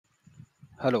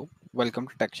Hello, welcome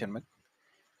to Sharmit.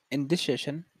 In this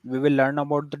session, we will learn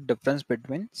about the difference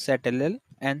between setll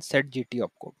and setgt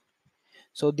opcode.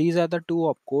 So these are the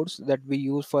two opcodes that we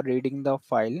use for reading the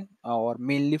file or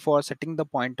mainly for setting the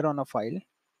pointer on a file.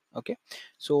 Okay,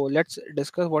 so let's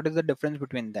discuss what is the difference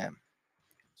between them.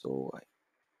 So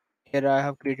here I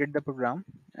have created the program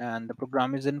and the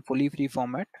program is in fully free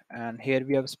format, and here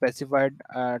we have specified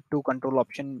two control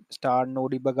option star no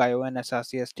debug IO and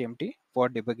src stmt for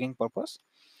debugging purpose.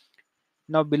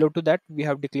 Now below to that we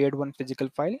have declared one physical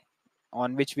file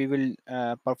on which we will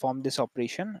perform this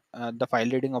operation, the file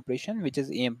reading operation, which is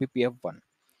amppf1.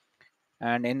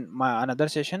 And in my another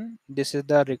session, this is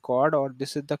the record or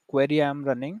this is the query I am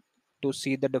running to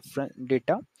see the different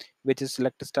data, which is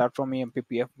select star from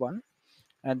ampppf1,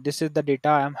 and this is the data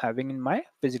I am having in my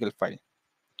physical file.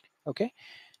 Okay,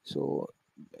 so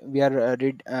we are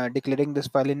declaring this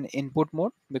file in input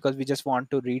mode because we just want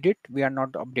to read it. We are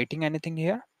not updating anything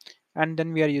here, and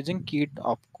then we are using keyed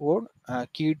opcode,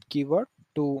 keyed keyword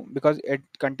to because it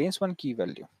contains one key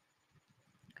value.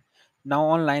 Now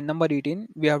on line number 18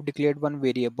 we have declared one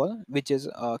variable which is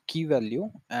a key value,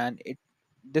 and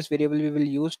this variable we will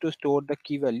use to store the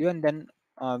key value, and then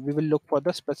we will look for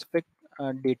the specific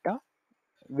data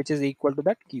which is equal to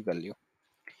that key value.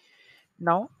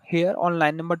 Now here on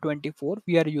line number 24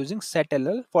 we are using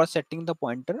setll for setting the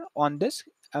pointer on this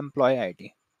employee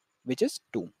id, which is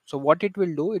 2. So what it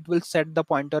will do, it will set the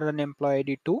pointer on employee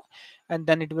id 2, and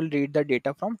then it will read the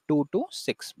data from 2 to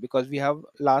 6 because we have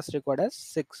last record as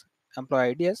 6, employee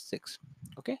id as 6.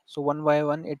 Okay, so one by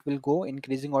one it will go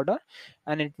increasing order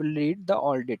and it will read the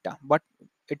all data, but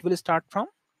it will start from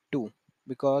 2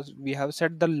 because we have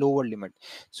set the lower limit.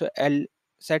 So l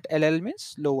set ll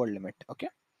means lower limit. Okay,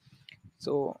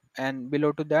 so and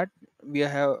below to that we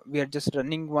are just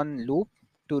running one loop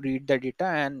to read the data,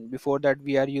 and before that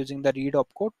we are using the read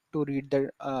opcode to read the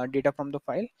data from the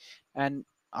file, and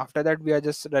after that we are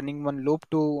just running one loop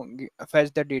to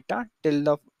fetch the data till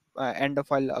the end of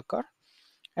file occur,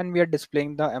 and we are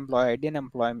displaying the employee id and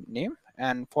employee name,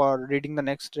 and for reading the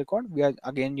next record we are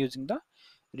again using the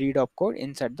read opcode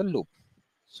inside the loop.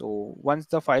 So once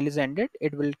the file is ended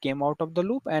it will came out of the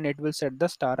loop and it will set the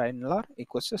star inlar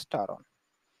equals to star on.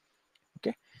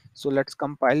 Okay, so let's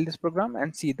compile this program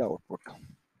and see the output.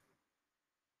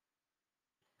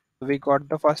 We got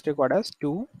the first record as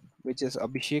 2, which is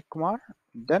Abhishek Kumar.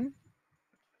 Then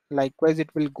likewise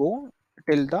it will go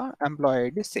till the employee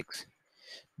id 6.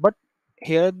 But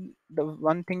here the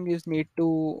one thing is need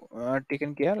to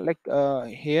taken care, like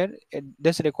here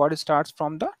this record starts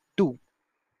from the 2.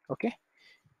 Okay,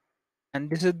 and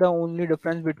this is the only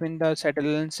difference between the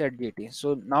setl and setgt.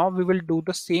 So now we will do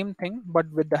the same thing but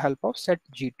with the help of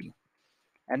setgt,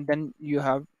 and then you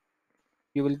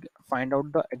will find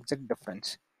out the exact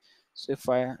difference. So if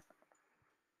I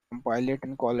compile it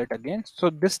and call it again, so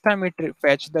this time it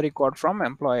fetch the record from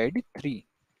employee id 3,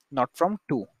 not from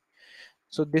 2.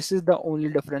 So this is the only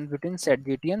difference between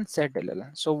setgt and setll.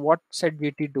 So what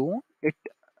setgt do, it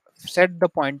set the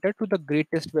pointer to the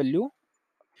greatest value,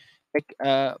 like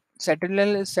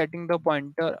setll is setting the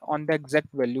pointer on the exact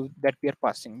value that we are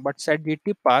passing, but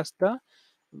setgt pass the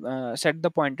set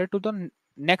the pointer to the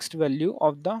next value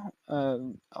uh,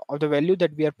 of the value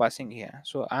that we are passing here.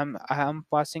 So I am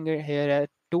passing it here at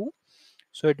 2,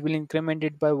 so it will increment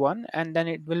it by 1, and then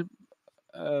it will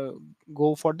uh,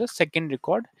 go for the second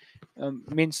record,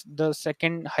 means the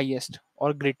second highest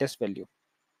or greatest value.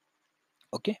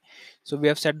 Okay, so we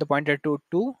have set the pointer to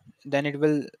 2, then it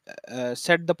will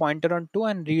set the pointer on 2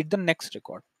 and read the next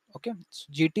record. Okay,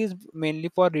 so gt is mainly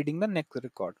for reading the next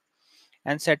record,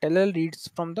 and setll reads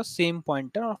from the same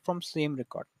pointer or from same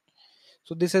record.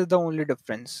 So this is the only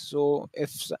difference. So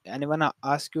if anyone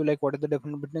asks you like what is the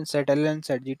difference between setl and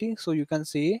setgt, so you can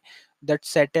say that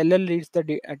setl reads the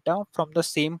data from the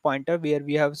same pointer where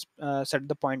we have set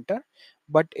the pointer,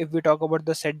 but if we talk about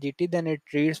the setgt, then it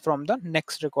reads from the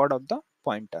next record of the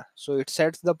pointer. So it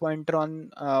sets the pointer on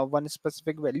one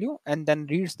specific value and then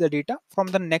reads the data from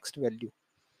the next value.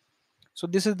 So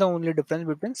this is the only difference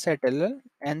between setl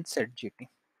and setgt.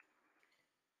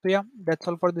 So yeah, that's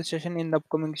all for this session. In the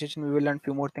upcoming session, we will learn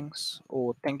few more things.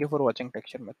 Oh, thank you for watching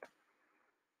Texture Myth.